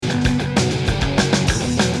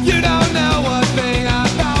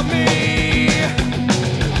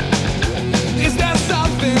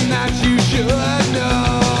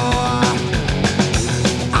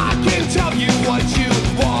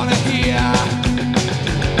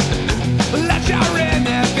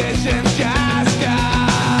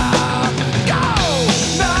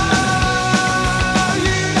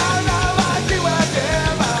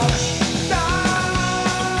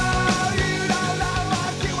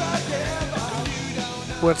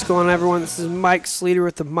What's going on, everyone? This is Mike Sleater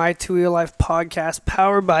with the My Two Wheel Life podcast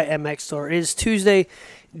powered by MX Store. It is Tuesday,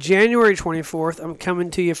 January 24th. I'm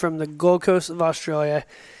coming to you from the Gold Coast of Australia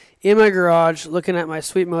in my garage looking at my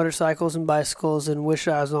sweet motorcycles and bicycles and wish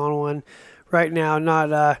I was on one right now. Not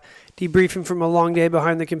debriefing from a long day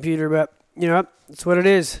behind the computer, but you know, it's what it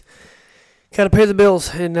is. Got to pay the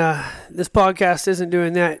bills, and this podcast isn't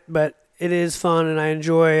doing that, but it is fun, and I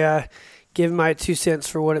enjoy giving my 2 cents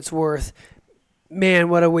for what it's worth. Man,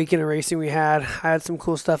 what a weekend of racing we had. I had some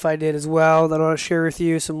cool stuff I did as well that I want to share with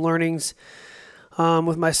you, some learnings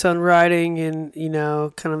with my son riding and, you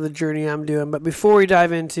know, kind of the journey I'm doing. But before we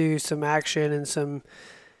dive into some action and some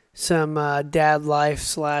dad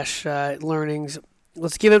life / learnings,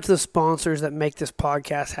 let's give up to the sponsors that make this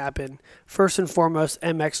podcast happen. First and foremost,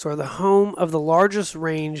 MX Store, the home of the largest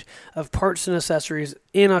range of parts and accessories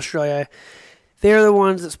in Australia. They are the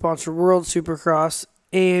ones that sponsor World Supercross,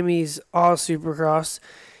 AME's Oz Supercross.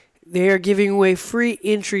 They are giving away free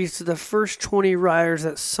entries to the first 20 riders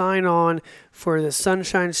that sign on for the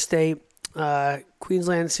Sunshine State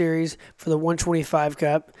Queensland Series for the 125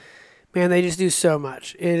 Cup. Man, they just do so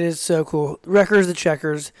much. It is so cool. Wreckers the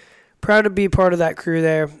Checkers. Proud to be part of that crew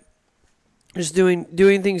there. Just doing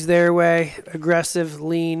things their way. Aggressive,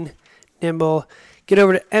 lean, nimble. Get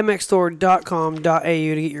over to mxstore.com.au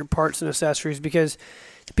to get your parts and accessories, because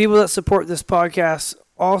the people that support this podcast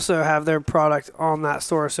also have their product on that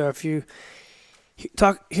store. So if you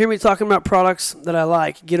hear me talking about products that I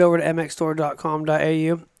like, get over to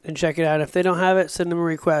mxstore.com.au and check it out. If they don't have it, send them a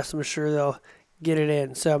request. I'm sure they'll get it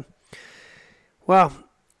in. So, wow.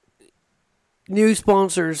 New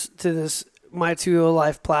sponsors to this My Two Wheel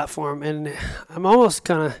Life platform, and I'm almost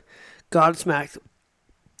kind of godsmacked.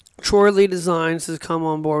 Troy Lee Designs has come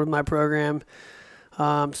on board with my program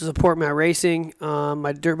to support my racing,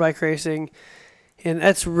 my dirt bike racing, and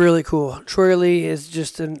that's really cool. Troy Lee is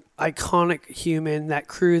just an iconic human. That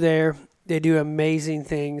crew there, they do amazing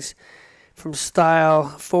things from style,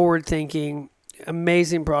 forward thinking,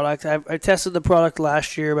 amazing product. I tested the product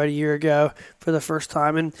last year, about a year ago, for the first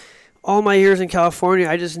time, and all my years in California,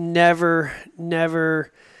 I just never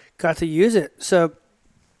got to use it. So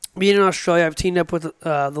being in Australia, I've teamed up with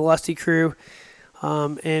the Lusty crew,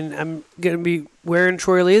 and I'm going to be wearing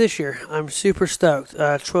Troy Lee this year. I'm super stoked.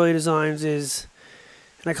 Troy Lee Designs is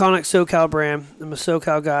an iconic SoCal brand. I'm a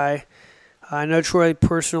SoCal guy. I know Troy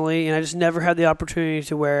personally, and I just never had the opportunity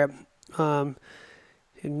to wear it.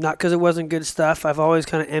 Not because it wasn't good stuff. I've always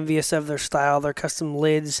kind of envious of their style, their custom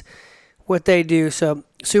lids, what they do. So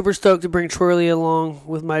super stoked to bring Troy Lee along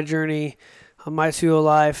with my journey on My Two Wheel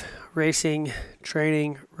Life, racing,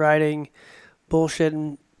 training, riding,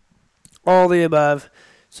 bullshitting, all the above.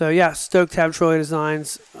 So yeah, stoked to have Troy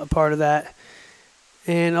Designs a part of that.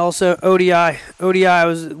 And also ODI. I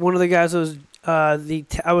was one of the guys that was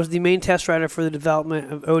I was the main test rider for the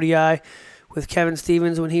development of ODI with Kevin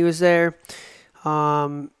Stevens when he was there.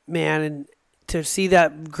 Man, and to see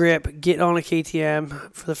that grip get on a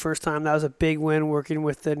KTM for the first time, that was a big win, working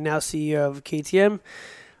with the now CEO of KTM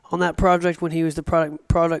on that project when he was the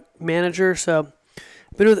product manager. So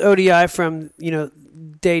I've been with ODI from,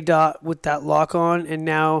 day dot with that lock on, and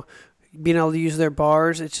now being able to use their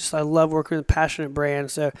bars. It's just, I love working with a passionate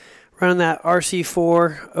brand. So running that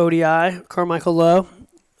RC4 ODI, Carmichael Lowe,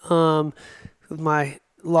 with my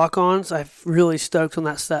lock-ons, I'm really stoked on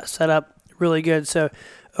that setup. Really good. So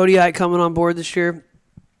ODI coming on board this year.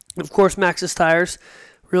 Of course, Maxxis Tires.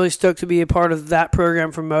 Really stoked to be a part of that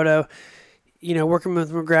program from Moto. Working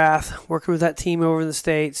with McGrath, working with that team over in the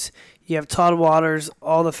States. You have Todd Waters,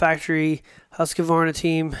 all the factory Husqvarna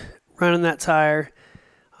team running that tire.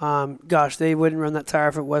 Gosh, they wouldn't run that tire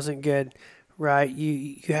if it wasn't good, right?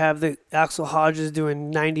 You have the Axel Hodges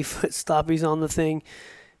doing 90-foot stoppies on the thing.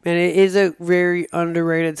 Man, it is a very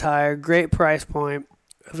underrated tire. Great price point.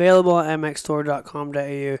 Available at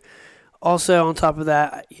mxstore.com.au. Also, on top of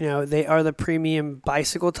that, they are the premium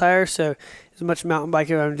bicycle tire. So as much mountain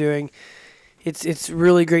biking I'm doing, it's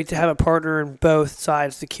really great to have a partner in both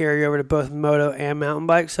sides to carry over to both moto and mountain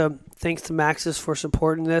bike. So thanks to Maxxis for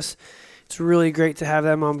supporting this. It's really great to have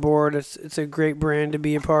them on board. It's a great brand to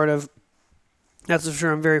be a part of. That's for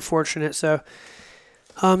sure. I'm very fortunate. So,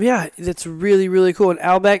 it's really, really cool. And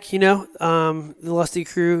Albec, the Lusty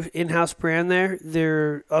Crew in-house brand there,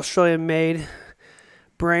 they're Australian-made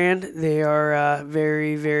brand. They are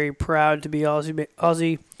very, very proud to be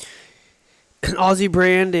Aussie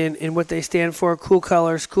brand and what they stand for. Cool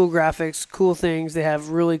colors, cool graphics, cool things. They have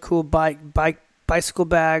really cool bicycle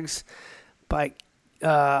bags,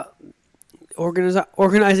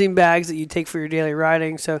 organizing bags that you take for your daily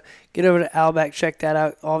riding. So get over to Albec, check that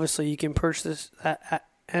out. Obviously, you can purchase that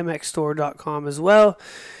mxstore.com as well.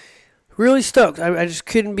 Really stoked. I just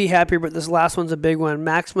couldn't be happier, but this last one's a big one.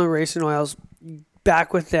 Maxima Racing Oils,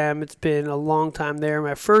 back with them. It's been a long time. They're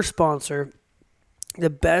my first sponsor. The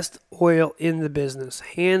best oil in the business,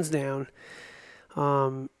 hands down.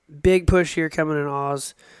 Big push here coming in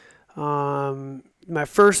Oz. My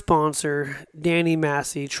first sponsor, Danny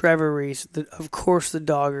Massey, Trevor Reese, of course the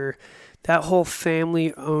Dogger. That whole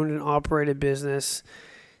family-owned and operated business.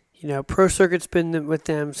 You know, Pro Circuit's been with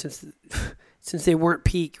them since they weren't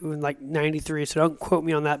peak in like 93, so don't quote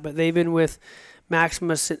me on that, but they've been with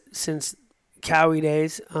Maxima since Cowie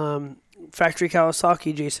days. Factory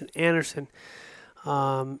Kawasaki, Jason Anderson.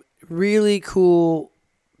 Really cool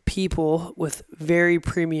people with very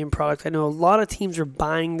premium product. I know a lot of teams are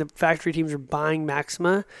buying, the factory teams are buying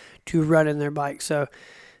Maxima to run in their bike. So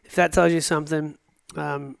if that tells you something,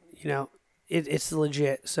 it's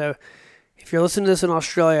legit. So if you're listening to this in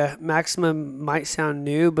Australia, Maxima might sound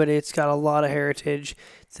new, but it's got a lot of heritage.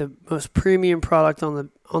 It's the most premium product on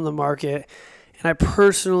the market. And I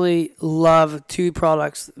personally love two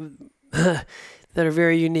products that are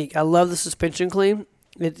very unique. I love the suspension clean.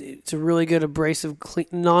 It's a really good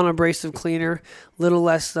non-abrasive cleaner, a little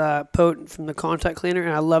less potent from the contact cleaner,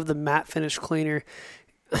 and I love the matte finish cleaner.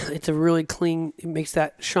 It's a really clean, it makes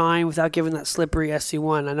that shine without giving that slippery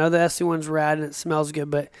SC1. I know the SC1's rad and it smells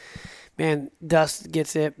good, but man, dust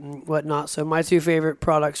gets it and whatnot. So my two favorite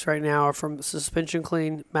products right now are from Suspension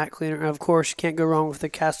Clean, matte cleaner, and of course you can't go wrong with the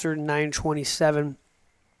Caster 927.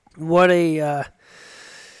 What a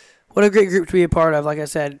great group to be a part of. Like I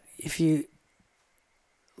said, if you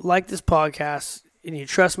like this podcast and you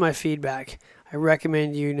trust my feedback, I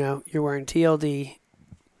recommend you're wearing TLD,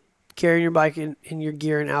 carrying your bike in your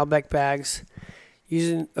gear in Albeck bags,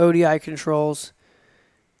 using ODI controls,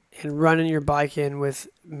 and running your bike in with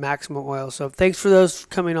Maxima oil. So thanks for those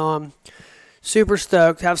coming on. Super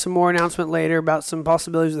stoked. Have some more announcement later about some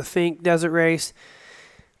possibilities of the Fink Desert Race.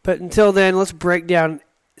 But until then, let's break down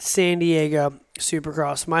San Diego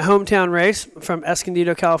Supercross. My hometown race from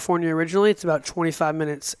Escondido, California originally. It's about 25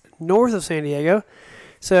 minutes north of San Diego.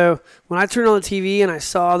 So when I turned on the TV and I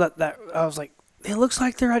saw that I was like, it looks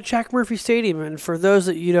like they're at Jack Murphy Stadium. And for those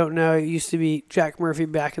that you don't know, it used to be Jack Murphy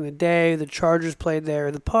back in the day. The Chargers played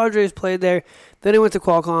there. The Padres played there. Then it went to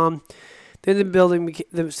Qualcomm. Then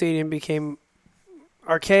the stadium became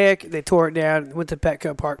archaic. They tore it down, went to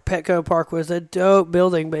Petco Park. Petco Park was a dope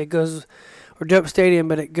building, dope stadium,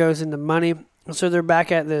 but it goes into money. So they're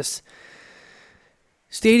back at this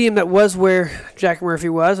stadium that was where Jack Murphy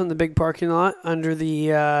was, on the big parking lot under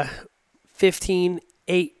the 15-8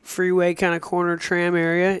 freeway kind of corner tram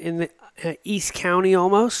area in the East County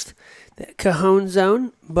almost, the Cajon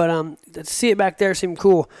zone. But to see it back there seemed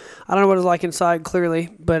cool. I don't know what it's like inside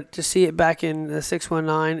clearly, but to see it back in the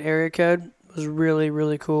 619 area code was really,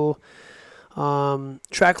 really cool.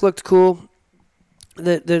 Track looked cool.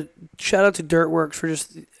 The shout out to Dirtworks for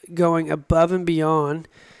just going above and beyond.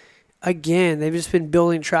 Again, they've just been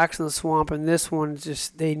building tracks in the swamp, and this one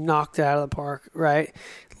they knocked it out of the park, right?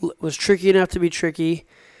 Was tricky enough to be tricky,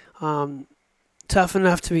 tough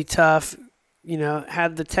enough to be tough,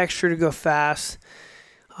 had the texture to go fast.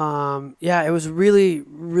 It was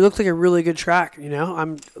looked like a really good track,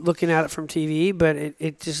 I'm looking at it from TV, but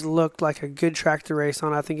it just looked like a good track to race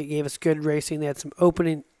on. I think it gave us good racing. They had some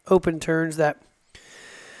open turns that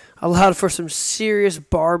allowed for some serious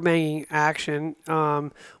bar banging action,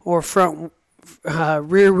 or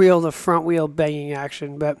rear wheel to front wheel banging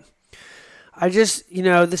action. But I just,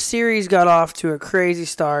 the series got off to a crazy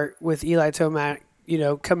start with Eli Tomac,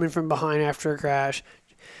 coming from behind after a crash.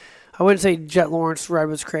 I wouldn't say Jet Lawrence ride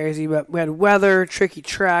was crazy, but we had weather, tricky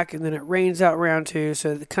track, and then it rains out round two.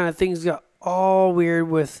 So the kind of things got all weird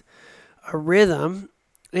with a rhythm.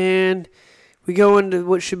 And we go into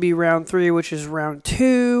what should be round three, which is round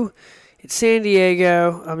two. It's San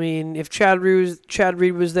Diego. I mean, if Chad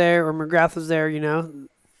Reed was there or McGrath was there,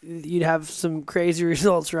 you'd have some crazy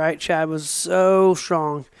results, right? Chad was so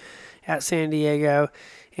strong at San Diego.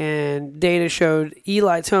 And data showed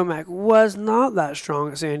Eli Tomac was not that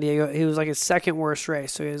strong at San Diego. He was like his second worst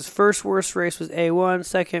race. So his first worst race was A1.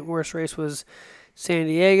 Second worst race was San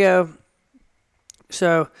Diego.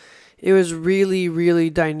 So it was really, really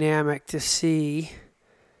dynamic to see,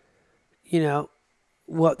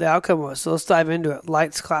 what the outcome was. So let's dive into it.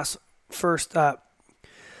 Lights class first up.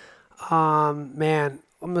 Man,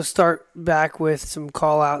 I'm going to start back with some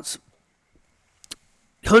call-outs.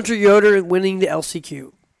 Hunter Yoder winning the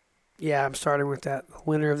LCQ. Yeah, I'm starting with that.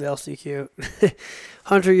 Winner of the LCQ.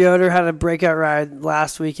 Hunter Yoder had a breakout ride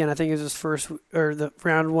last weekend. I think it was his first, or the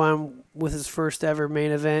round one with his first ever main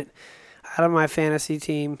event out of my fantasy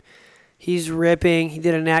team. He's ripping. He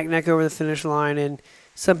did a neck over the finish line, and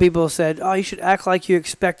some people said, "Oh, you should act like you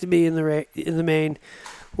expect to be in the main."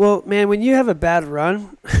 Well, man, when you have a bad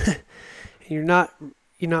run, and you're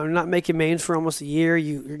not making mains for almost a year.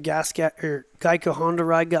 Your Geico Honda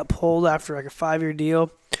ride got pulled after like a 5-year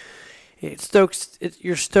deal.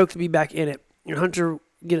 You're stoked to be back in it. Your Hunter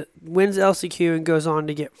wins LCQ and goes on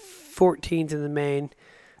to get 14th in the main.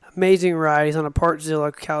 Amazing ride. He's on a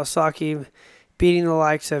Partzilla Kawasaki, beating the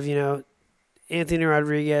likes of Anthony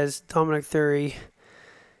Rodriguez, Dominic Thury,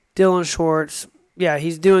 Dylan Schwartz. Yeah,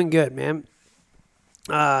 he's doing good, man.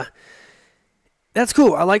 That's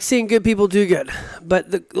cool. I like seeing good people do good.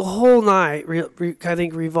 But the whole night, I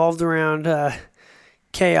think, revolved around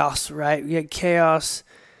chaos, right? We had chaos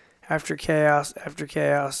after chaos after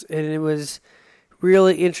chaos. And it was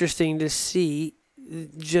really interesting to see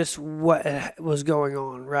just what was going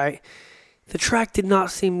on, right? The track did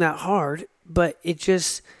not seem that hard, but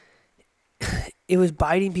it was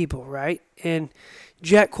biting people, right? And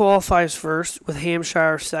Jet qualifies first with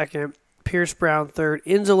Hampshire second, Pierce Brown third.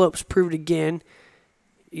 Enzo Lopes proved again.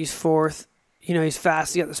 He's fourth. He's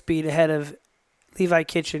fast. He got the speed ahead of Levi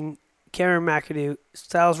Kitchen, Cameron McAdoo,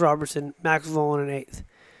 Styles Robertson, Max Volan in eighth.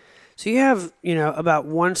 So you have, about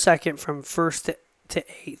 1 second from first to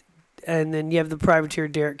eighth. And then you have the privateer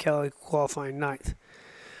Derek Kelly qualifying ninth.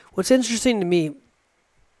 What's interesting to me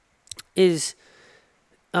is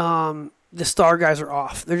the star guys are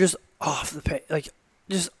off. They're just off the pace.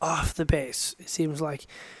 Just off the pace, it seems like.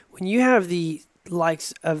 When you have the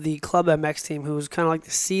likes of the Club MX team, who was kind of like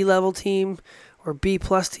the C-level team or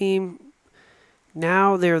B-plus team,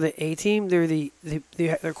 now they're the A team.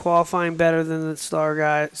 They're qualifying better than the star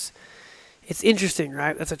guys. It's interesting,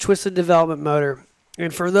 right? That's a Twisted Development motor.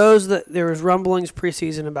 And for those there was rumblings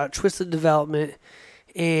preseason about Twisted Development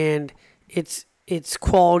and its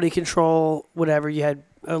quality control, whatever. You had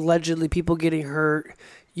allegedly people getting hurt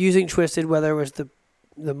using Twisted, whether it was the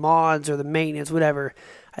mods or the maintenance, whatever.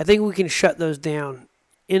 I think we can shut those down.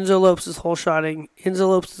 Enzo Lopes is hole shotting. Enzo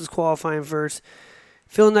Lopes is qualifying first.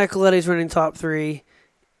 Phil Nicoletti's running top three.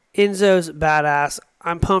 Enzo's badass.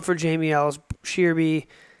 I'm pumped for Jamie Ellis, Shearby,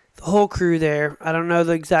 the whole crew there. I don't know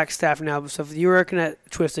the exact staff now, but so if you're working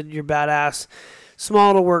at Twisted, you're badass. Small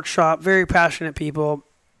little workshop, very passionate people.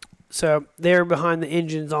 So they're behind the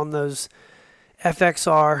engines on those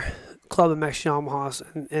FXR Club MX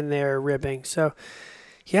Yamahas, and they're ripping. So,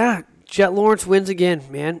 yeah, Jet Lawrence wins again,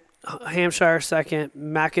 man. Hampshire second,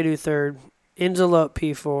 McAdoo third, Enzo Lopes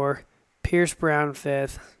P4, Pierce Brown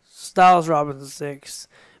fifth, Styles Robinson sixth,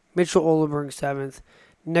 Mitchell Oleberg seventh,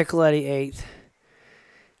 Nicoletti eighth,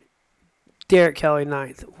 Derek Kelly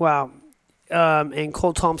ninth. Wow. And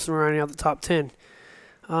Cole Thompson rounding out the top 10.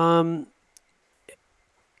 Like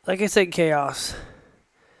I said, chaos.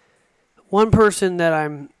 One person that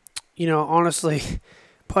I'm, honestly,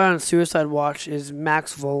 probably on suicide watch is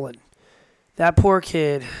Max Volan. That poor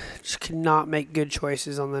kid just could not make good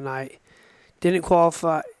choices on the night. Didn't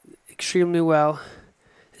qualify extremely well.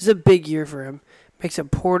 This is a big year for him. Makes a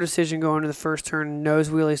poor decision going to the first turn, nose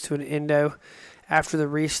wheelies to an endo after the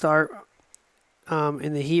restart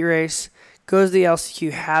in the heat race. Goes to the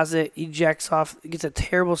LCQ, has it, ejects off, gets a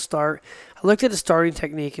terrible start. I looked at the starting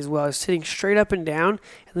technique as well. He's sitting straight up and down,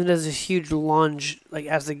 and then does this huge lunge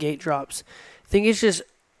as the gate drops. I think it's just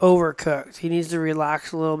overcooked. He needs to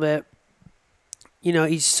relax a little bit.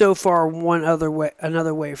 He's so far another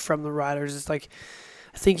way from the riders. It's like,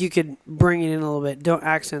 I think you could bring it in a little bit. Don't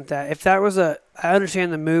accent that. If that was I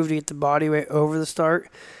understand the move to get the body weight over the start,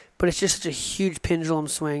 but it's just such a huge pendulum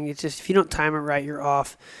swing. It's just, if you don't time it right, you're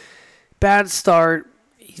off. Bad start.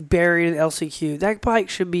 He's buried in the LCQ. That bike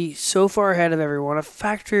should be so far ahead of everyone. A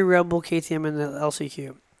factory Red Bull KTM in the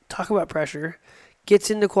LCQ. Talk about pressure.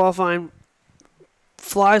 Gets into qualifying,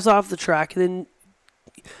 flies off the track, and then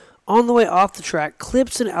on the way off the track,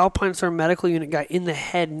 clips an Alpine Star medical unit guy in the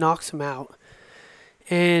head, knocks him out.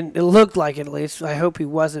 And it looked like it, at least. I hope he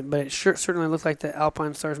wasn't, but it certainly looked like the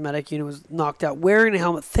Alpine Stars medic unit was knocked out. Wearing a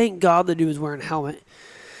helmet. Thank God the dude was wearing a helmet.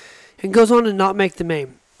 And goes on to not make the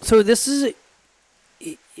main. So this is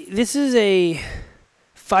a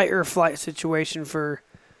fight or flight situation for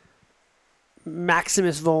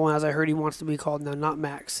Maximus Volan, as I heard he wants to be called now, not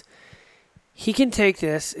Max. He can take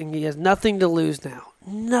this, and he has nothing to lose now.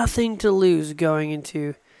 Nothing to lose going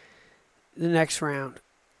into the next round.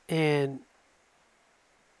 And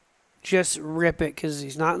just rip it, because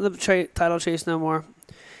he's not in the title chase no more,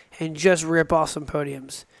 and just rip off some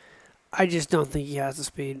podiums. I just don't think he has the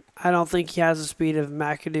speed. I don't think he has the speed of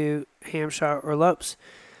McAdoo, Hampshire, or Lopes.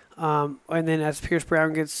 And then as Pierce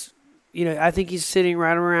Brown gets, I think he's sitting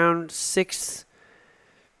right around 6th,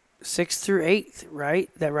 6th through 8th, right?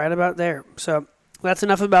 That right about there. So that's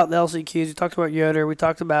enough about the LCQs. We talked about Yoder. We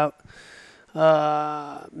talked about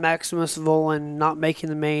Maximus Volin not making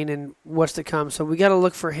the main and what's to come. So we got to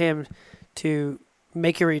look for him to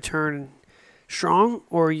make a return strong,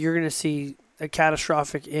 or you're going to see a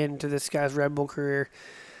catastrophic end to this guy's Red Bull career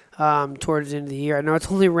towards the end of the year. I know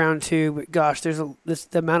it's only round 2, but gosh, there's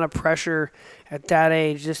the amount of pressure at that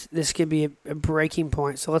age. This could be a breaking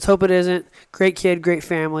point. So let's hope it isn't. Great kid, great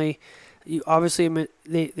family. You obviously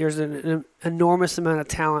there's an enormous amount of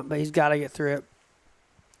talent, but he's got to get through it.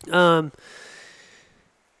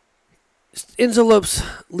 Enzo Lopes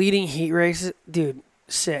leading heat race, dude,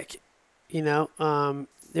 sick.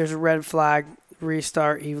 There's a red flag,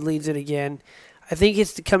 restart. He leads it again. I think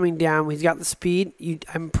it's coming down. He's got the speed.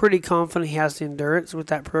 I'm pretty confident he has the endurance with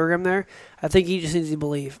that program there. I think he just needs to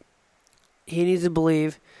believe. He needs to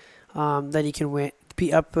believe that he can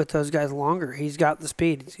be up with those guys longer. He's got the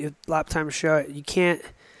speed. Lap times show it. You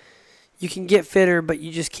can get fitter, but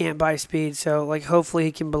you just can't buy speed. So, hopefully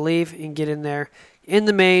he can believe and get in there. In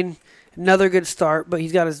the main, another good start, but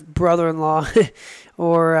he's got his brother-in-law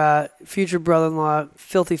or future brother-in-law,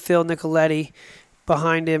 Filthy Phil Nicoletti,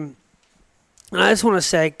 behind him. And I just want to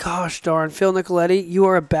say, gosh darn, Phil Nicoletti, you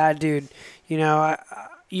are a bad dude.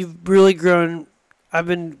 You've really grown. I've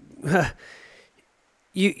been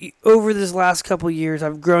you over this last couple of years.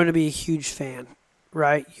 I've grown to be a huge fan.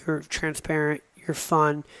 Right? You're transparent. You're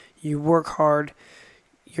fun. You work hard.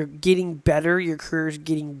 You're getting better. Your career's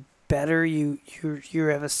getting better. You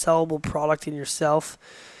have a sellable product in yourself.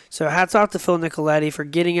 So hats off to Phil Nicoletti for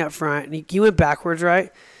getting up front. And he went backwards, right?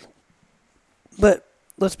 But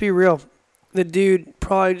let's be real. The dude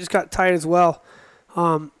probably just got tight as well.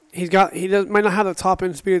 He might not have the top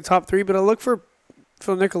end speed of the top 3, but I look for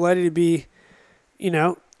Phil Nicoletti to be,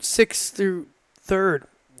 6th through 3rd,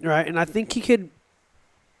 right? And I think he could.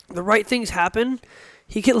 The right things happen.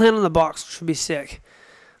 He could land on the box, which would be sick.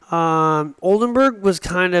 Oldenburg was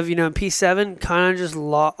kind of, in P7, kind of just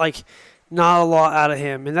not a lot out of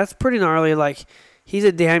him, and that's pretty gnarly. He's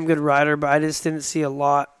a damn good rider, but I just didn't see a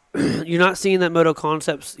lot. You're not seeing that Moto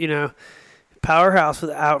Concepts, powerhouse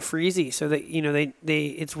without Freezy. So they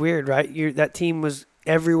it's weird, right? That team was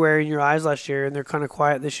everywhere in your eyes last year, and they're kind of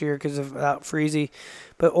quiet this year because of without Freezy.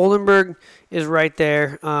 But Oldenburg is right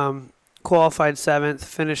there. Qualified 7th,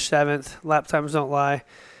 finished 7th. Lap times don't lie.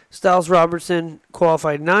 Styles Robertson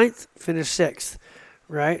qualified 9th, finished 6th.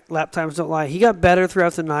 Right? Lap times don't lie. He got better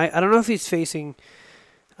throughout the night. I don't know if he's facing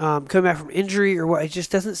coming back from injury or what. It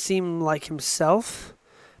just doesn't seem like himself.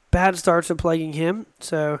 Bad starts are plaguing him.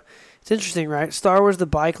 So it's interesting, right? Star Wars the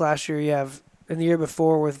bike last year. You have in the year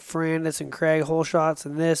before with Ferrandis and Craig whole shots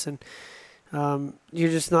and this, and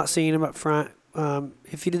you're just not seeing him up front.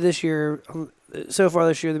 If you did this year, so far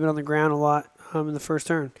this year they've been on the ground a lot in the first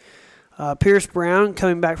turn. Pierce Brown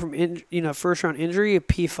coming back from first round injury, a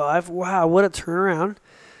P5. Wow, what a turnaround!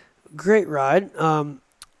 Great ride.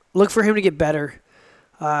 Look for him to get better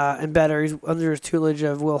and better. He's under his tutelage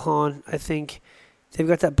of Will Hahn. I think they've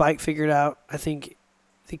got that bike figured out. I think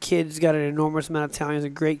the kid's got an enormous amount of talent. He's a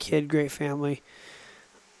great kid, great family.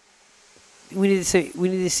 We need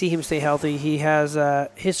to see him stay healthy. He has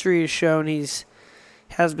history has shown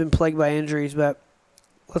has been plagued by injuries, but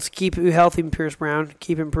let's keep it healthy, Pierce Brown.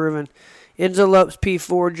 Keep improving. Enzo Lopes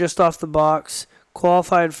P4 just off the box,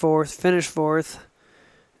 qualified 4th, finished 4th.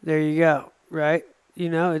 There you go. Right?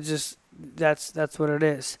 It's just that's what it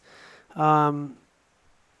is.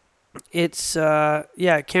 It's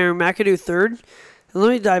Cameron McAdoo 3rd. And let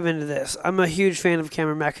me dive into this. I'm a huge fan of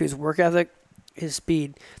Cameron McAdoo's work ethic, his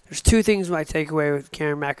speed. There's 2 things I take away with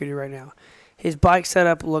Cameron McAdoo right now. His bike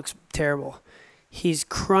setup looks terrible. He's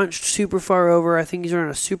crunched super far over. I think he's running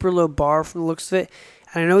a super low bar from the looks of it.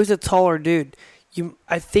 And I know he's a taller dude.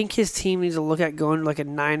 I think his team needs to look at going to a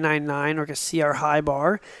 999 or a CR high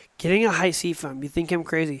bar, getting a high seat foam. You think I'm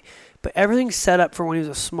crazy. But everything's set up for when he was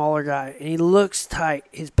a smaller guy. And he looks tight.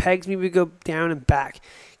 His pegs maybe go down and back.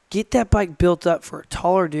 Get that bike built up for a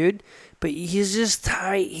taller dude. But he's just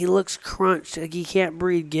tight. He looks crunched. He can't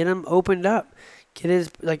breathe. Get him opened up. Get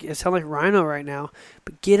his it sounds like Rhino right now.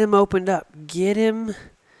 But get him opened up. Get him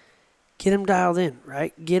dialed in,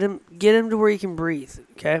 right? Get him to where he can breathe,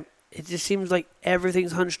 okay? It just seems like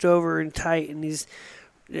everything's hunched over and tight, and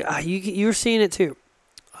you're seeing it too.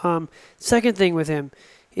 Second thing with him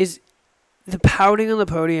is the pouting on the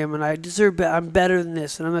podium, and I'm better than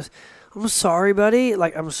this, and I'm sorry, buddy.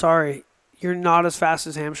 I'm sorry. You're not as fast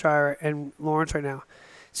as Hampshire and Lawrence right now.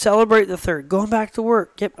 Celebrate the 3rd. Going back to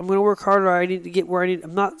work. Yep, I'm going to work harder. I need to get where I need.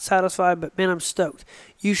 I'm not satisfied, but man, I'm stoked.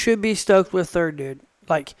 You should be stoked with 3rd, dude.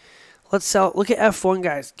 Look at F1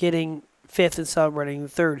 guys getting fifth and celebrating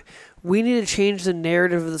third. We need to change the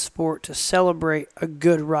narrative of the sport to celebrate a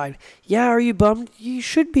good ride. Yeah, are you bummed? You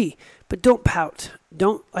should be, but don't pout.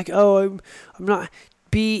 Don't I'm not.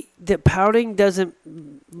 Be that pouting doesn't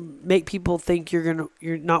make people think you're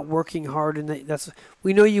not working hard, and that's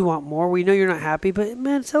we know you want more. We know you're not happy, but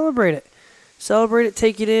man, celebrate it. Celebrate it.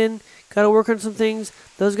 Take it in. Got to work on some things.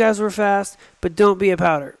 Those guys were fast, but don't be a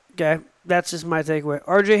powder. Okay, that's just my takeaway.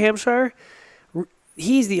 R.J. Hampshire,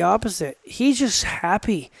 he's the opposite. He's just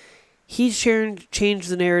happy. He's changed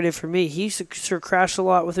the narrative for me. He sort of crashed a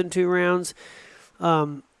lot within 2 rounds.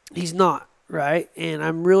 He's not. Right, and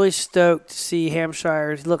I'm really stoked to see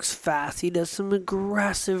Hampshire. He looks fast. He does some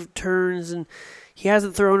aggressive turns, and he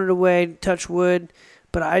hasn't thrown it away, touch wood,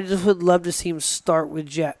 but I just would love to see him start with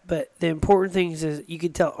Jet. But the important thing is you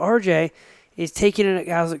can tell RJ is taking it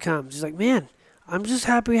as it comes. He's like, man, I'm just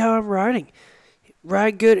happy how I'm riding.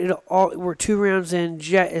 Ride good. We're 2 rounds in.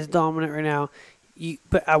 Jet is dominant right now.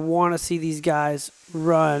 But I want to see these guys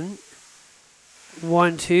run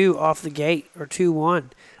 1-2 off the gate or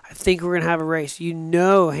 2-1. I think we're going to have a race.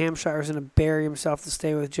 Hampshire's going to bury himself to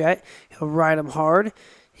stay with Jet. He'll ride him hard.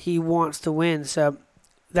 He wants to win. So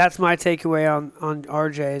that's my takeaway on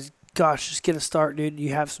RJ is, gosh, just get a start, dude. You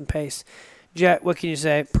have some pace. Jet, what can you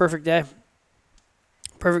say? Perfect day.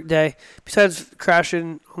 Perfect day. Besides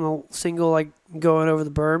crashing on the single, going over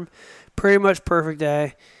the berm, pretty much perfect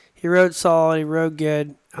day. He rode solid. He rode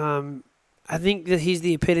good. I think that he's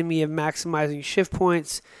the epitome of maximizing shift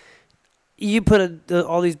points. You put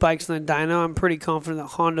all these bikes on the dyno, I'm pretty confident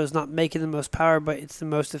that Honda's not making the most power, but it's the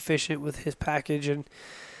most efficient with his package. And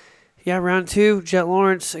yeah, round 2, Jet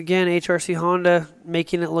Lawrence, again, HRC Honda,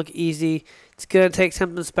 making it look easy. It's going to take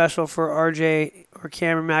something special for RJ or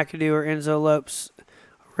Cameron McAdoo or Enzo Lopes, the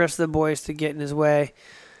rest of the boys, to get in his way.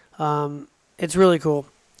 It's really cool.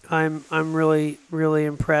 I'm really, really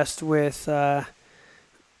impressed with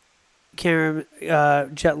Cameron,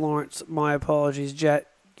 Jet Lawrence. My apologies, Jet.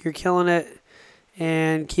 You're killing it,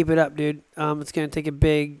 and keep it up, dude. It's going to take a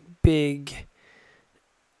big, big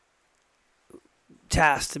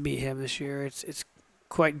task to beat him this year. It's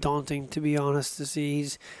quite daunting, to be honest, to see.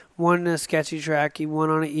 He's won a sketchy track. He won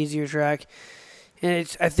on an easier track.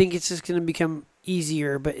 And I think it's just going to become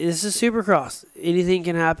easier. But this is Supercross. Anything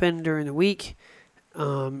can happen during the week.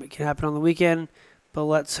 It can happen on the weekend. But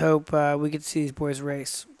let's hope we get to see these boys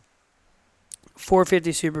race. 450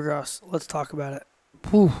 Supercross. Let's talk about it.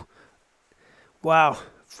 Whew. Wow,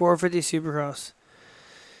 450 Supercross.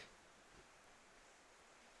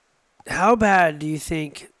 How bad do you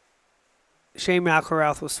think Shane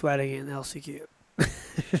McElrath was sweating in LCQ?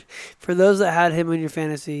 For those that had him in your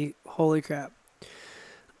fantasy, holy crap.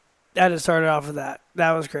 I just started off with that.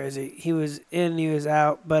 That was crazy. He was in, he was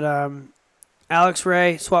out. But Alex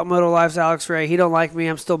Ray, Swap Moto Live's Alex Ray, he don't like me.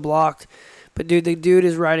 I'm still blocked. But, dude, the dude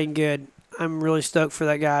is riding good. I'm really stoked for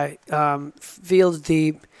that guy. Fields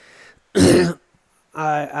deep.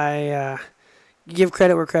 I give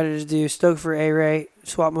credit where credit is due. Stoked for A-Ray,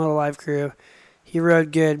 Swap Moto Live crew. He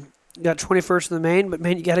rode good. Got 21st in the main, but,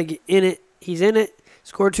 man, you got to get in it. He's in it.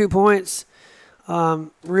 Scored 2 points.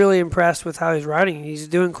 Really impressed with how he's riding. He's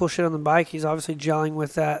doing cool shit on the bike. He's obviously gelling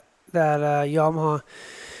with that Yamaha.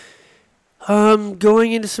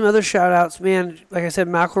 Going into some other shout-outs, man, like I said,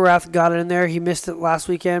 McElrath got it in there. He missed it last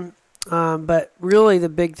weekend. But really the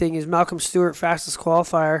big thing is Malcolm Stewart, fastest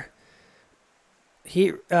qualifier.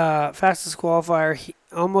 Fastest qualifier. He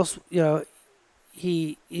almost,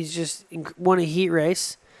 he's just won a heat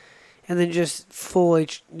race, and then just fully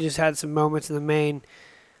just had some moments in the main.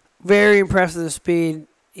 Very impressed with the speed.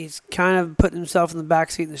 He's kind of putting himself in the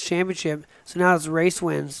backseat in this championship. So now it's race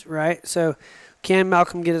wins, right? So can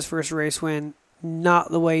Malcolm get his first race win?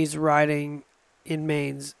 Not the way he's riding in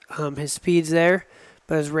mains. His speed's there,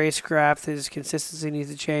 but his racecraft, his consistency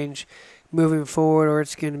needs to change moving forward, or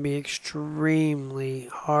it's going to be extremely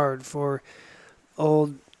hard for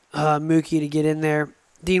old Mookie to get in there.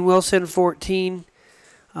 Dean Wilson, 14.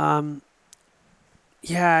 It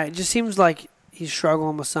just seems like he's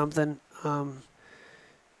struggling with something.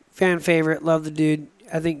 Fan favorite, love the dude.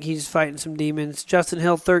 I think he's fighting some demons. Justin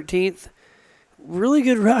Hill, 13th. Really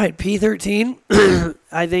good ride, P13.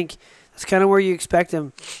 I think that's kind of where you expect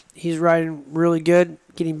him. He's riding really good,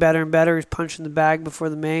 getting better and better. He's punching the bag before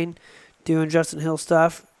the main, doing Justin Hill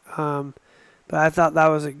stuff. But I thought that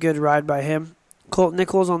was a good ride by him. Colt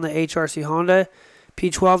Nichols on the HRC Honda.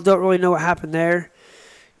 P12, don't really know what happened there.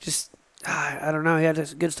 Just, I don't know. He had a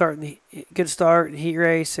good start in heat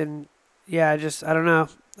race, and I don't know.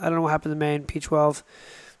 I don't know what happened to the main. P12,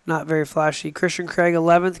 not very flashy. Christian Craig,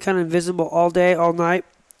 11th, kind of invisible all day, all night.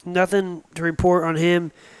 Nothing to report on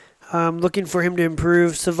him. Looking for him to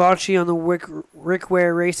improve. Savachi on the Rick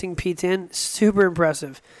Ware Racing P10, super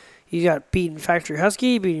impressive. He got beating Factory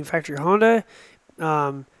Husky, beating Factory Honda,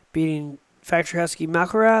 beating Factory Husky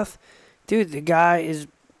McElrath. Dude, the guy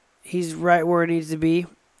he's right where he needs to be.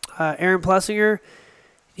 Aaron Plessinger,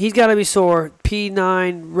 he's got to be sore.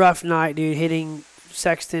 P9, rough night, dude, hitting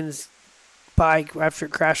Sexton's bike after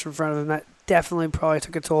it crashed in front of him. That definitely probably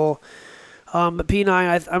took a toll. But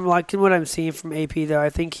P9, I'm liking what I'm seeing from AP, though. I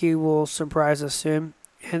think he will surprise us soon.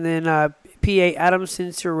 And then P8, Adam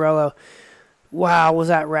Cincerello. Wow, was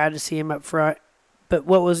that rad to see him up front. But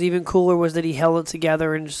what was even cooler was that he held it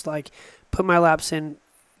together and just, put my laps in,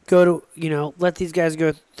 let these guys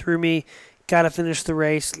go through me, got to finish the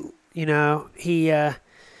race. This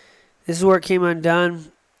is where it came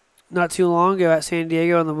undone not too long ago at San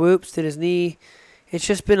Diego on the whoops, did his knee. It's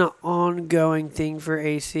just been an ongoing thing for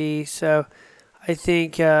AC. So I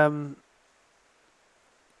think, yes,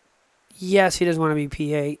 he doesn't want to be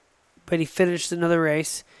P8, but he finished another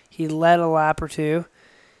race. He led a lap or two.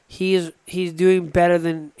 He's doing better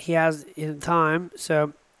than he has in time.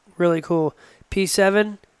 So really cool.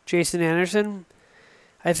 P7, Jason Anderson.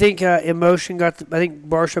 I think emotion I think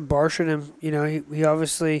Barsha him. He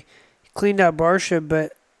obviously cleaned out Barsha,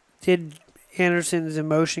 but did Anderson's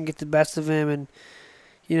emotion get the best of him and,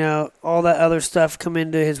 all that other stuff come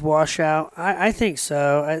into his washout? I think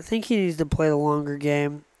so. I think he needs to play the longer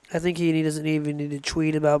game. I think he doesn't even need to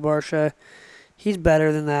tweet about Barsha. He's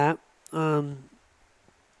better than that.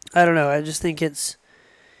 I don't know. I just think it's...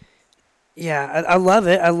 Yeah, I love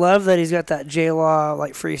it. I love that he's got that J-Law,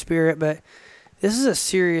 free spirit, but this is a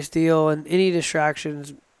serious deal, and any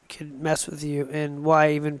distractions could mess with you, and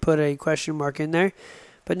why even put a question mark in there?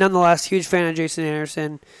 But nonetheless, huge fan of Jason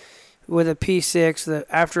Anderson with a P6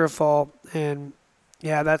 after a fall, and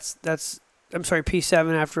yeah,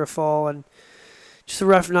 P7 after a fall, and just a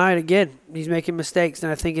rough night again. He's making mistakes,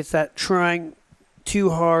 and I think it's that trying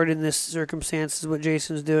too hard in this circumstance is what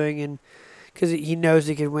Jason's doing, and because he knows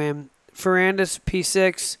he can win. Ferrandis,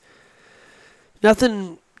 P6,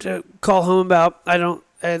 nothing to call home about.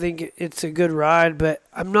 I think it's a good ride, but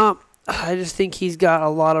I just think he's got a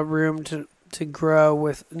lot of room to grow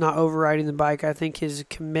with not overriding the bike. I think his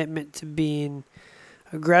commitment to being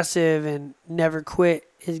aggressive and never quit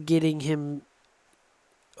is getting him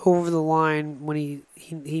over the line when he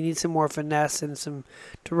needs some more finesse and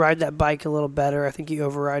to ride that bike a little better. I think he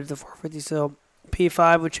overrides the 450 still.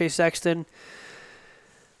 P5 with Chase Sexton.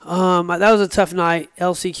 That was a tough night.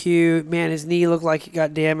 LCQ, man, his knee looked like it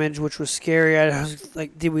got damaged, which was scary. I was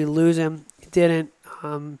like, did we lose him? He didn't.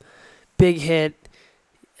 Big hit.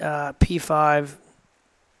 P5.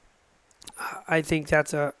 I think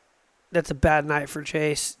that's a bad night for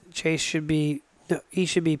Chase. Chase should be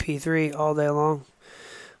P3 all day long.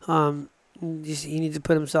 He needs to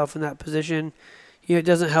put himself in that position. It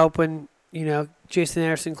doesn't help when Jason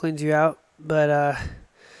Anderson cleans you out, but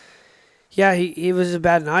yeah, he was a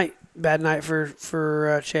bad night. Bad night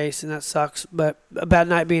for Chase, and that sucks. But a bad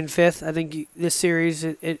night being fifth, I think this series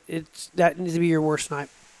that needs to be your worst night.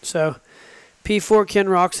 So P4 Ken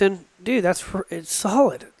Roczen, dude, it's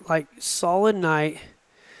solid. Solid night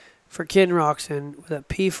for Ken Roczen with a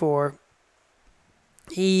P4.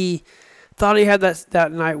 He thought he had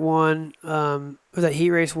that night won, with that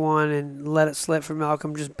heat race won, and let it slip from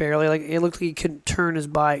Malcolm just barely. It looked like he couldn't turn his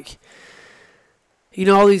bike.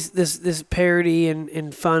 All this parody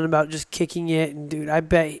and fun about just kicking it, and dude, I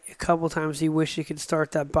bet a couple times he wished he could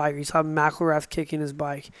start that bike. He saw McElrath kicking his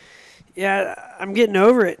bike. Yeah, I'm getting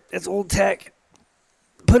over it. It's old tech.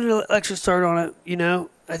 Put an electric start on it.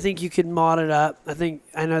 I think you could mod it up.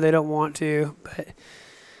 I know they don't want to, but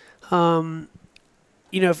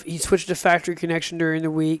if he switched to factory connection during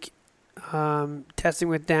the week, testing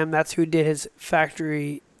with them, that's who did his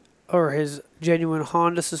factory or his genuine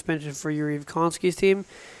Honda suspension for Yuri Konski's team.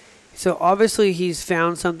 So obviously he's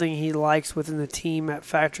found something he likes within the team at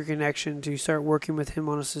Factory Connection to start working with him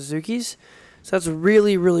on a Suzuki's. So that's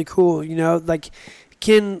really, really cool.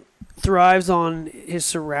 Ken thrives on his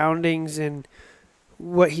surroundings and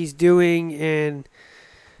what he's doing and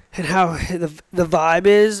how the vibe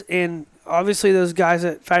is. And obviously those guys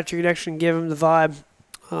at Factory Connection give him the vibe.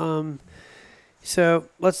 So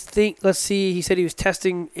let's see. He said he was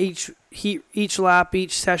testing each lap,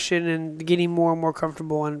 each session, and getting more and more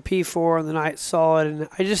comfortable. And P4 on the night, solid. And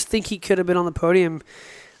I just think he could have been on the podium.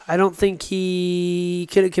 I don't think he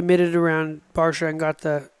could have committed around Barsha and got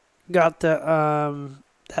that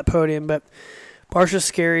podium. But Barsha's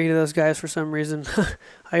scary to those guys for some reason.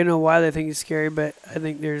 I don't know why they think he's scary, but I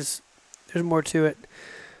think there's more to it.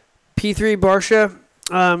 P3 Barsha,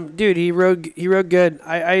 dude, he rode good.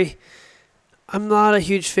 I'm not a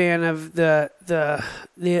huge fan of the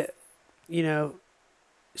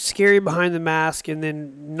scary behind the mask and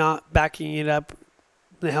then not backing it up.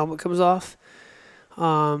 The helmet comes off.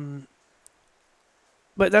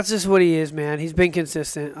 But that's just what he is, man. He's been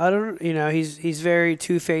consistent. He's very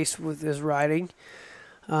two-faced with his riding.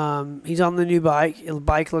 He's on the new bike. The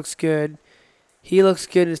bike looks good. He looks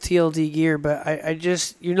good in his TLD gear, but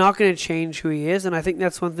you're not going to change who he is, and I think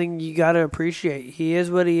that's one thing you got to appreciate. He is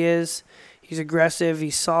what he is. He's aggressive. He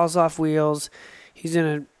saws off wheels. He's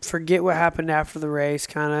going to forget what happened after the race,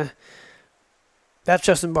 kind of. That's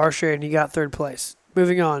Justin Barcia, and he got third place.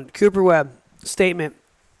 Moving on, Cooper Webb, statement.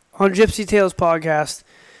 On Gypsy Tales podcast,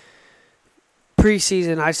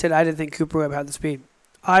 preseason, I said I didn't think Cooper Webb had the speed.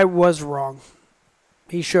 I was wrong.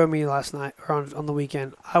 He showed me last night, or on the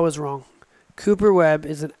weekend. I was wrong. Cooper Webb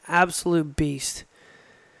is an absolute beast.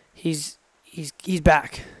 He's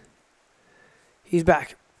back. He's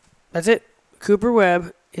back. That's it. Cooper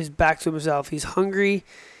Webb is back to himself. He's hungry.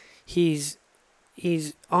 He's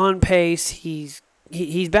on pace. He's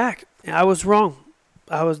back. I was wrong.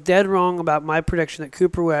 I was dead wrong about my prediction that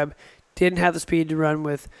Cooper Webb didn't have the speed to run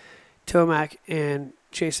with Tomac and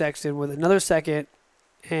Chase Sexton with another second,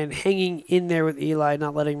 and hanging in there with Eli,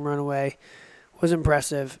 not letting him run away, was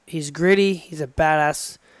impressive. He's gritty. He's a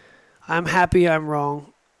badass. I'm happy I'm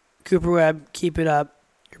wrong. Cooper Webb, keep it up.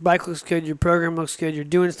 Your bike looks good. Your program looks good. You're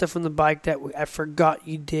doing stuff on the bike that I forgot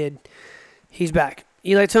you did. He's back.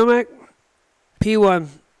 Eli Tomac, P1.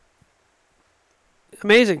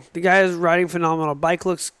 Amazing. The guy is riding phenomenal. Bike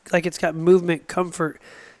looks like it's got movement, comfort,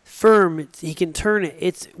 firm. He can turn it.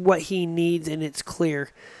 It's what he needs, and it's clear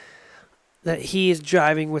that he is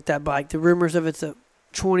driving with that bike. The rumors of it's a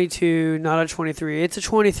 22, not a 23. It's a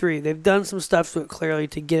 23. They've done some stuff to it clearly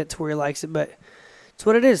to get it to where he likes it, but it's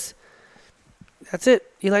what it is. That's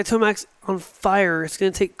it. Eli Tomac's on fire. It's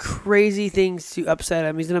going to take crazy things to upset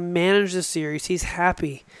him. He's going to manage the series. He's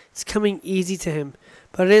happy. It's coming easy to him.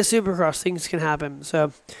 But it is Supercross. Things can happen.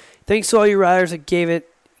 So thanks to all you riders that give it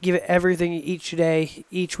everything each day,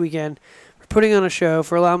 each weekend, for putting on a show,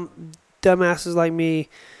 for allowing dumbasses like me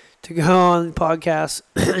to go on the podcast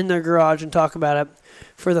in their garage and talk about it,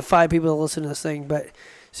 for the 5 people that listen to this thing. But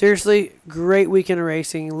seriously, great weekend of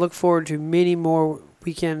racing. Look forward to many more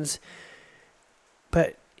weekends.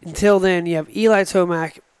 But until then, you have Eli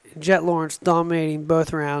Tomac and Jet Lawrence dominating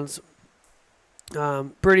both rounds.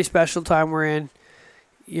 Pretty special time we're in.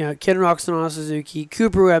 Ken Roczen on a Suzuki.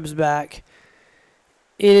 Cooper Webb's back.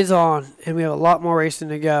 It is on, and we have a lot more racing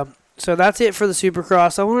to go. So that's it for the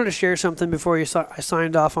Supercross. I wanted to share something before I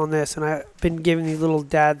signed off on this, and I've been giving these little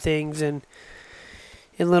dad things and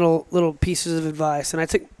little pieces of advice. And I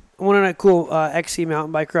went on a cool XC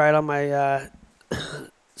mountain bike ride on my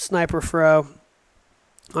Sniper Fro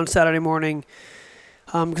on Saturday morning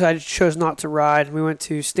because I chose not to ride. We went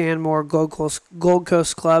to Stanmore Gold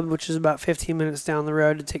Coast Club, which is about 15 minutes down the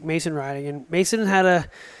road, to take Mason riding. And Mason had a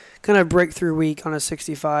kind of breakthrough week on a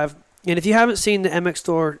 65. And if you haven't seen the MX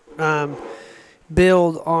Store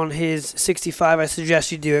build on his 65, I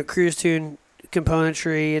suggest you do it. Cruise Tune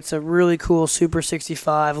componentry. It's a really cool Super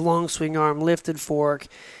 65, long swing arm, lifted fork.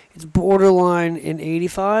 It's borderline in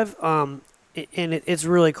 85, it's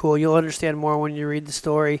really cool. You'll understand more when you read the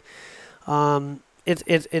story.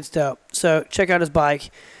 It's dope. So check out his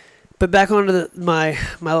bike. But back onto my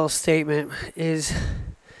little statement is,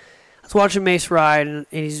 I was watching Mace ride, and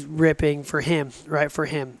he's ripping for him, right, for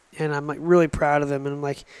him. And I'm like really proud of him. And I'm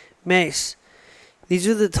like, Mace, these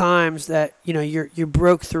are the times that, you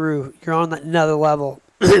broke through. You're on that another level.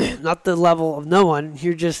 Not the level of no one.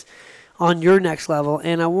 You're just on your next level.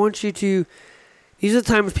 And I want you to, these are the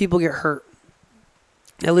times people get hurt.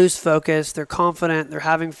 They lose focus. They're confident. They're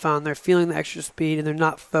having fun. They're feeling the extra speed, and they're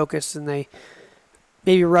not focused. And they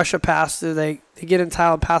maybe rush a pass. Or they get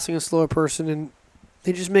entitled passing a slower person, and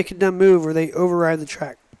they just make a dumb move, or they override the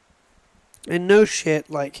track. And no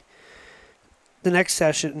shit, like the next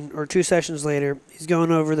session or 2 sessions later, he's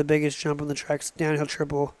going over the biggest jump on the track, downhill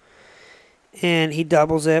triple, and he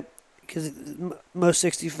doubles it, because most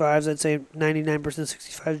 65s, I'd say 99%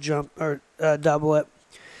 65 jump or double it.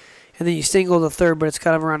 And then you single the third, but it's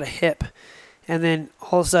kind of around a hip. And then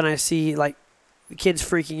all of a sudden I see like the kid's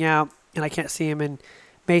freaking out, and I can't see him. And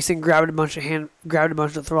Mason grabbed a bunch of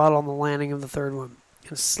throttle on the landing of the third one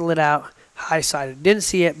and slid out high-sided. Didn't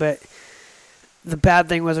see it, but the bad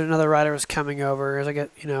thing was another rider was coming over. It was like a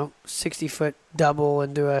 60-foot double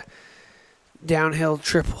into a downhill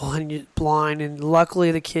triple, and you're blind. And luckily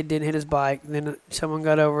the kid didn't hit his bike. And then someone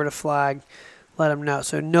got over to flag, let him know.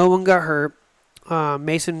 So no one got hurt.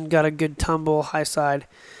 Mason got a good tumble high side.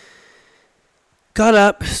 Got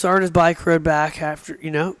up, started his bike, rode back after,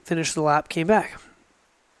 finished the lap, came back.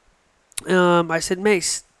 I said,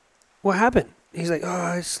 Mace, what happened? He's like, oh,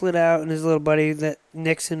 I slid out. And his little buddy, that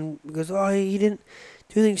Nixon, goes, oh, he didn't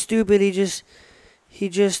do anything stupid. He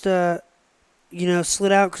just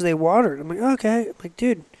slid out because they watered. I'm like, okay. I'm like,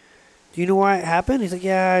 dude, do you know why it happened? He's like,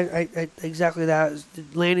 yeah, I exactly that. The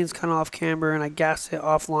landing's kind of off camber, and I gassed it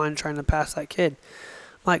offline trying to pass that kid.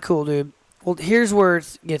 I'm like, cool, dude. Well, here's where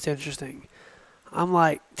it gets interesting. I'm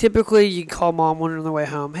like, typically you call mom when on the way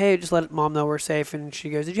home. Hey, just let mom know we're safe. And she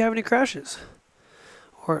goes, did you have any crashes?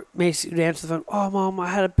 Or Mace would answer the phone, oh, Mom, I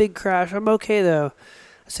had a big crash. I'm okay, though.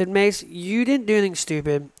 I said, Mace, you didn't do anything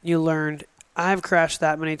stupid. You learned. I've crashed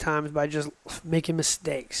that many times by just making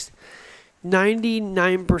mistakes.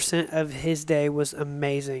 99% of his day was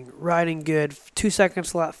amazing. Riding good. 2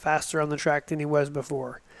 seconds a lot faster on the track than he was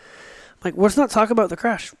before. I'm like, let's not talk about the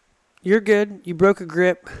crash. You're good. You broke a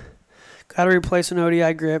grip. Got to replace an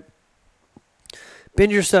ODI grip.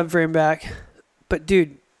 Bend your subframe back. But,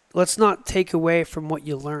 dude, let's not take away from what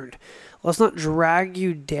you learned. Let's not drag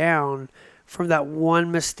you down from that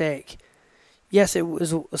one mistake. Yes, it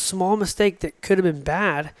was a small mistake that could have been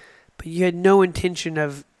bad, but you had no intention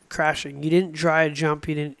of crashing. You didn't try a jump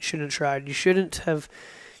you shouldn't have tried.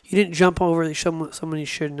 You didn't jump over someone you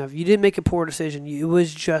shouldn't have. You didn't make a poor decision. It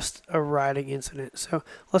was just a riding incident. So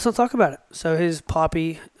let's not talk about it. So his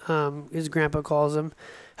Poppy, his grandpa calls him,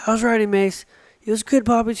 how's riding, Mace? It was good,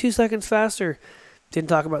 Poppy, 2 seconds faster. Didn't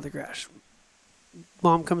talk about the crash.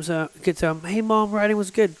 Mom comes out, gets home. Hey, Mom, riding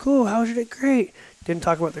was good. Cool, how was your day? Great. Didn't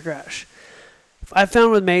talk about the crash. I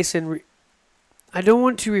found with Mason, I don't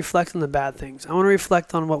want to reflect on the bad things. I want to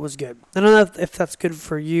reflect on what was good. I don't know if that's good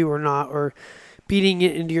for you or not, or beating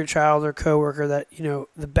it into your child or coworker that,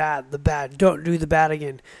 the bad. Don't do the bad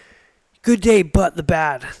again. Good day, but the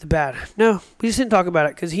bad. No, we just didn't talk about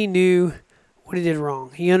it because he knew what he did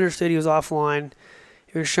wrong. He understood he was offline.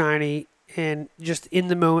 It was shiny. And just in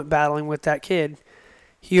the moment battling with that kid,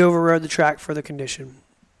 he overrode the track for the condition.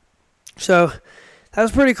 So that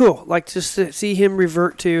was pretty cool. Like, just to see him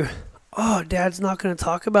revert to, oh, Dad's not going to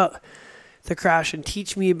talk about the crash and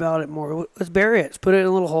teach me about it more. Let's bury it. Let's put it in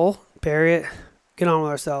a little hole, bury it, get on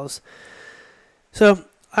with ourselves. So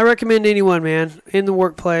I recommend anyone, man, in the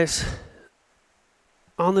workplace,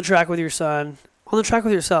 on the track with your son, on the track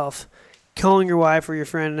with yourself, calling your wife or your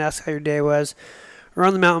friend and ask how your day was, or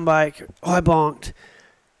on the mountain bike, oh, I bonked.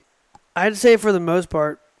 I'd say for the most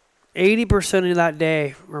part, 80% of that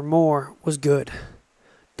day or more was good.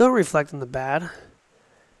 Don't reflect on the bad.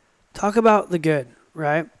 Talk about the good,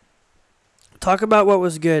 right? Talk about what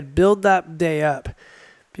was good. Build that day up,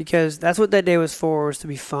 because that's what that day was for, was to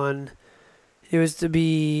be fun. It was to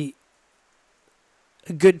be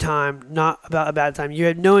a good time, not about a bad time. You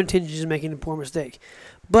had no intentions of making a poor mistake.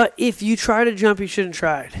 But if you try to jump you shouldn't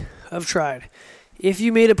have tried. If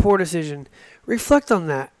you made a poor decision, reflect on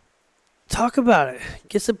that. Talk about it.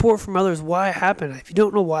 Get support from others why it happened, if you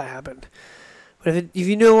don't know why it happened. But if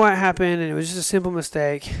you know why it happened and it was just a simple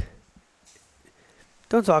mistake,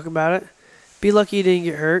 don't talk about it. Be lucky you didn't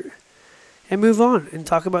get hurt. And move on and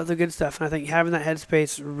talk about the good stuff. And I think having that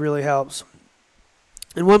headspace really helps.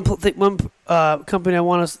 And one company I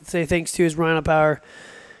want to say thanks to is Rhino Power.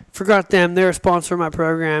 Forgot them. They're a sponsor of my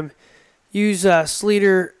program. Use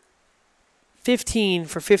Sleater 15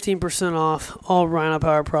 for 15% off all Rhino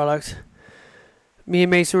Power products. Me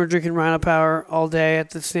and Mason were drinking Rhino Power all day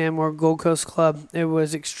at the Stanmore Gold Coast Club. It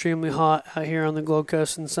was extremely hot out here on the Gold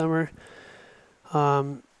Coast in summer.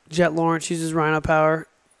 Jet Lawrence uses Rhino Power,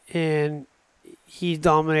 and he's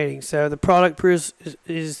dominating. So the product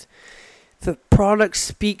the product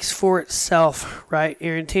speaks for itself, right?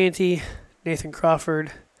 Aaron Tanty, Nathan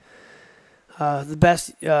Crawford, the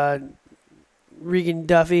best Regan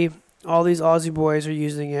Duffy. All these Aussie boys are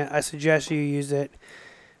using it. I suggest you use it.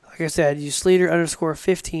 Like I said, use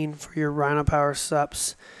Sleater_15 for your Rhino Power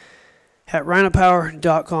subs at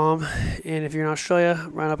rhinopower.com. And if you're in Australia,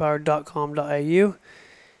 rhinopower.com.au.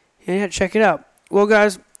 And yeah, check it out. Well,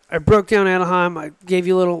 guys, I broke down Anaheim. I gave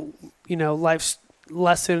you a little, life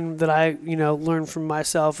lesson that I, learned from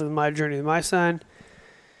myself and my journey with my son.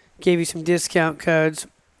 Gave you some discount codes.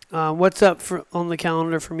 What's up on the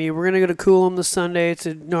calendar for me? We're going to go to Coolum this Sunday. It's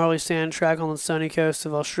a gnarly sand track on the sunny coast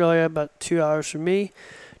of Australia, about 2 hours from me.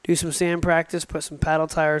 Do some sand practice, put some paddle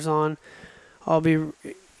tires on. I'll be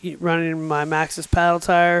running my Maxxis paddle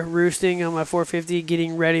tire, roosting on my 450,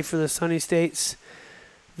 getting ready for the Sunny States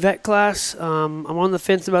vet class. I'm on the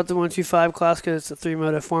fence about the 125 class because it's a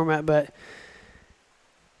 3-moto format, but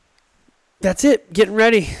that's it. Getting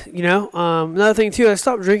ready, Another thing, too, I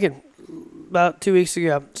stopped drinking about 2 weeks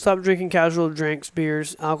ago. Stopped drinking casual drinks,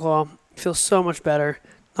 beers, alcohol. feel so much better.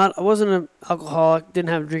 I wasn't an alcoholic, didn't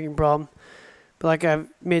have a drinking problem, but like I've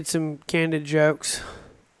made some candid jokes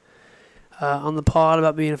on the pod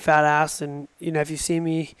about being a fat ass, and if you see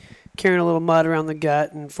me carrying a little mud around the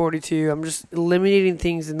gut and 42, I'm just eliminating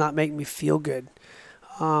things that not make me feel good.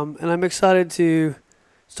 And I'm excited to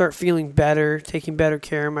start feeling better, taking better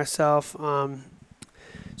care of myself. So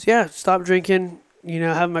yeah, stop drinking,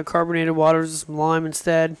 having my carbonated waters with some lime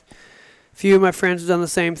instead. A few of my friends have done the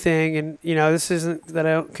same thing, and this isn't that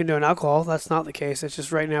I don't condone alcohol. That's not the case. It's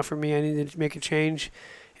just right now for me, I need to make a change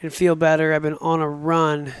and feel better. I've been on a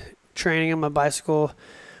run, training on my bicycle,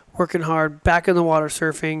 working hard, back in the water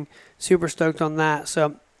surfing, super stoked on that.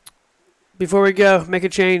 So before we go, make a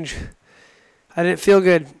change. I didn't feel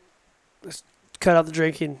good. Let's cut out the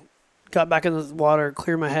drinking, got back in the water,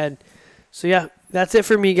 clear my head. So yeah, that's it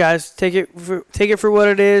for me, guys. Take it for what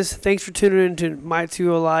it is. Thanks for tuning in to My 20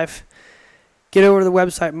 Life. Get over to the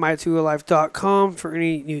website my20life.com for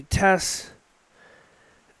any new tests,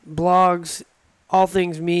 blogs, all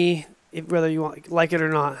things me, whether you like it or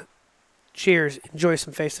not. Cheers. Enjoy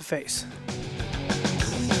some face-to-face.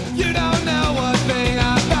 You don't know what being